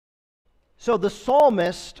So the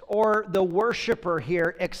psalmist or the worshiper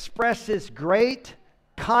here expresses great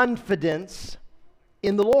confidence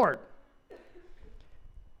in the Lord.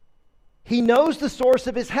 He knows the source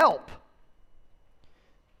of his help,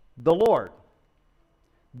 the Lord,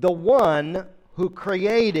 the one who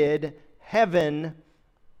created heaven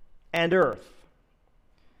and earth.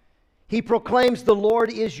 He proclaims the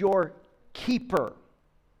Lord is your keeper.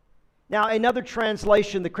 Now, another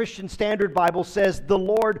translation, the Christian Standard Bible, says the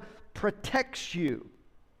Lord protects you.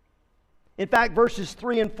 In fact, verses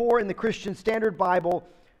 3 and 4 in the Christian Standard Bible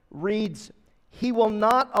reads, He will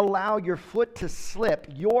not allow your foot to slip.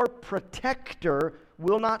 Your protector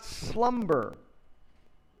will not slumber.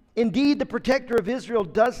 Indeed, the protector of Israel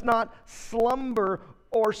does not slumber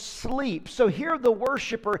or sleep. So here the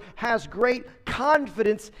worshiper has great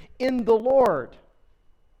confidence in the Lord.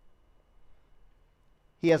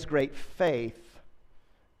 He has great faith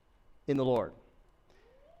in the Lord.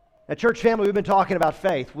 Now, church family, we've been talking about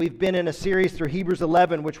faith. We've been in a series through Hebrews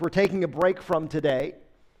 11, which we're taking a break from today.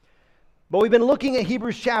 But we've been looking at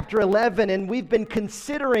Hebrews chapter 11, and we've been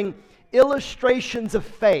considering illustrations of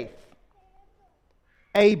faith.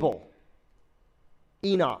 Abel,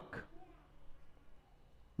 Enoch,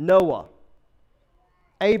 Noah,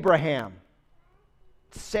 Abraham,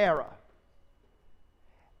 Sarah.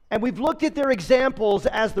 And we've looked at their examples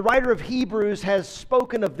as the writer of Hebrews has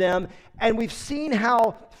spoken of them, and we've seen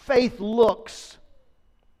how faith looks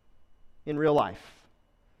in real life.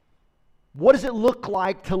 What does it look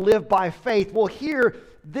like to live by faith? Well, here,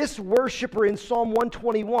 this worshiper in Psalm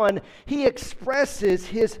 121, he expresses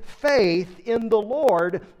his faith in the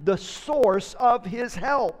Lord, the source of his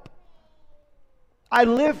help. I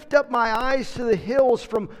lift up my eyes to the hills.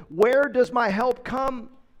 From where does my help come?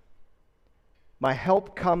 My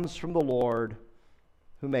help comes from the Lord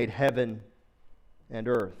who made heaven and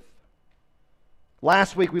earth.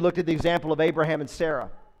 Last week we looked at the example of Abraham and Sarah.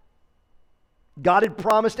 God had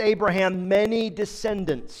promised Abraham many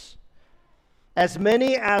descendants, as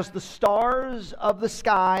many as the stars of the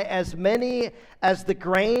sky, as many as the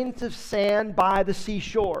grains of sand by the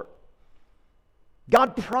seashore.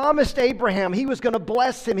 God promised Abraham he was going to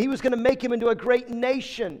bless him. He was going to make him into a great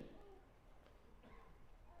nation.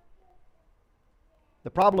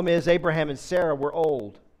 The problem is Abraham and Sarah were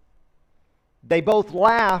old. They both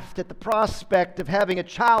laughed at the prospect of having a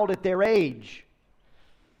child at their age.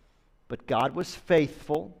 But God was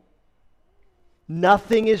faithful.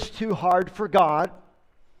 Nothing is too hard for God.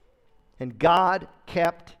 And God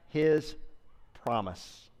kept his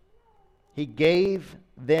promise. He gave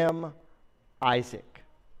them Isaac.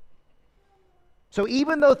 So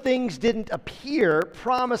even though things didn't appear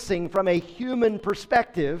promising from a human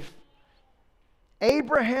perspective,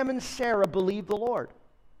 Abraham and Sarah believed the Lord.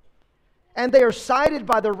 And they are cited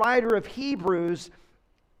by the writer of Hebrews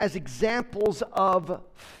as examples of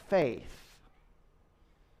faith.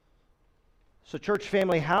 So, church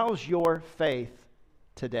family, how's your faith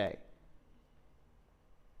today?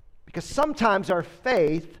 Because sometimes our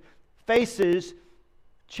faith faces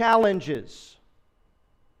challenges.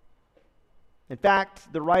 In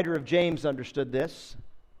fact, the writer of James understood this.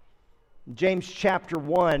 In James chapter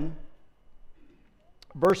 1,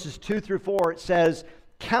 verses 2 through 4, it says,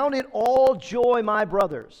 Count it all joy, my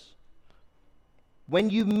brothers, when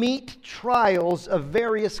you meet trials of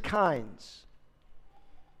various kinds.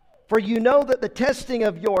 For you know that the testing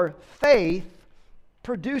of your faith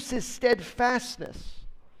produces steadfastness.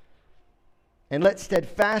 And let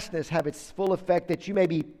steadfastness have its full effect, that you may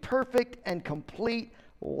be perfect and complete,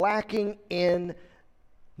 lacking in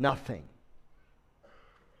nothing.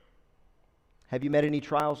 Have you met any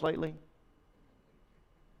trials lately?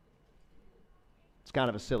 It's kind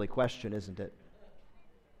of a silly question, isn't it?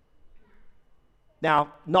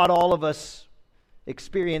 Now, not all of us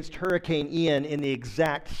experienced Hurricane Ian in the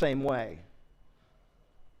exact same way.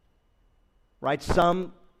 Right?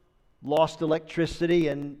 Some lost electricity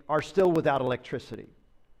and are still without electricity.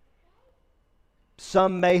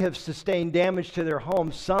 Some may have sustained damage to their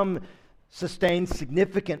homes. Some sustained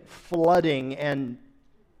significant flooding and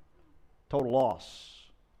total loss.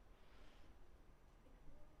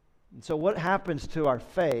 And so what happens to our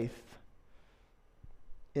faith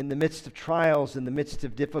in the midst of trials, in the midst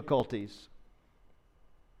of difficulties?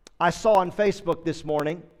 I saw on Facebook this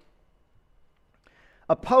morning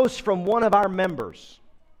a post from one of our members.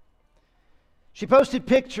 She posted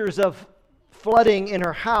pictures of flooding in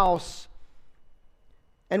her house,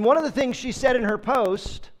 and one of the things she said in her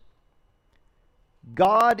post,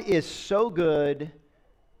 God is so good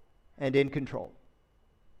and in control.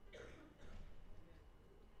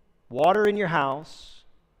 Water in your house.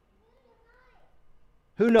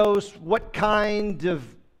 Who knows what kind of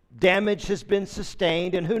Damage has been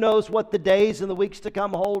sustained, and who knows what the days and the weeks to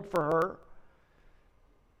come hold for her.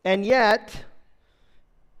 And yet,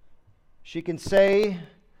 she can say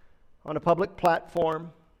on a public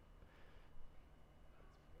platform,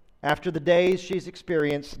 after the days she's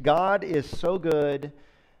experienced, God is so good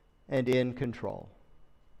and in control.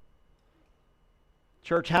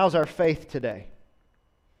 Church, how's our faith today?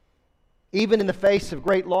 Even in the face of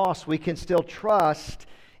great loss, we can still trust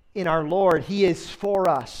in our Lord. He is for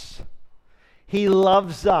us. He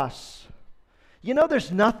loves us. You know,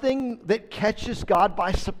 there's nothing that catches God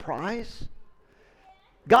by surprise.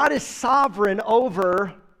 God is sovereign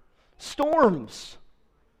over storms.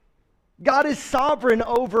 God is sovereign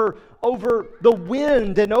over the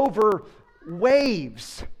wind and over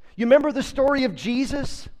waves. You remember the story of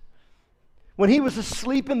Jesus? When he was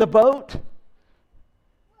asleep in the boat,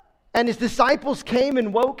 and his disciples came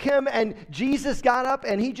and woke him, and Jesus got up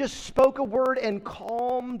and he just spoke a word and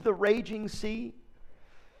calmed the raging sea.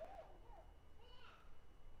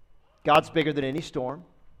 God's bigger than any storm.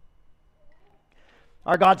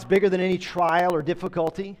 Our God's bigger than any trial or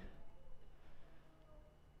difficulty.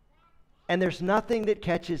 And there's nothing that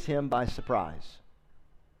catches him by surprise.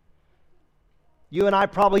 You and I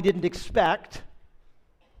probably didn't expect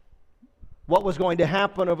what was going to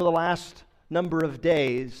happen over the last number of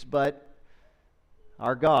days, but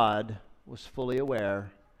our God was fully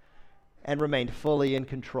aware and remained fully in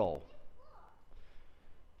control.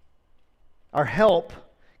 Our help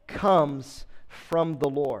comes from the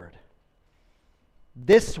Lord.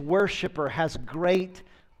 This worshiper has great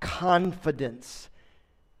confidence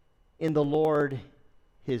in the Lord,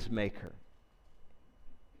 his Maker.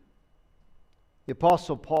 The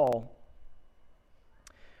Apostle Paul,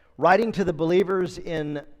 writing to the believers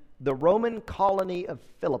in the Roman colony of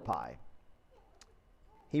Philippi,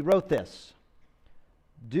 he wrote this: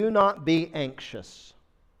 "Do not be anxious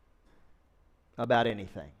about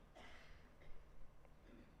anything,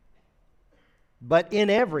 but in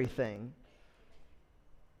everything,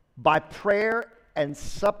 by prayer and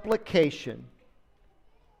supplication,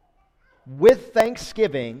 with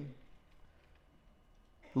thanksgiving,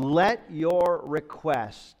 let your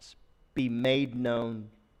requests be made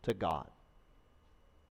known to God."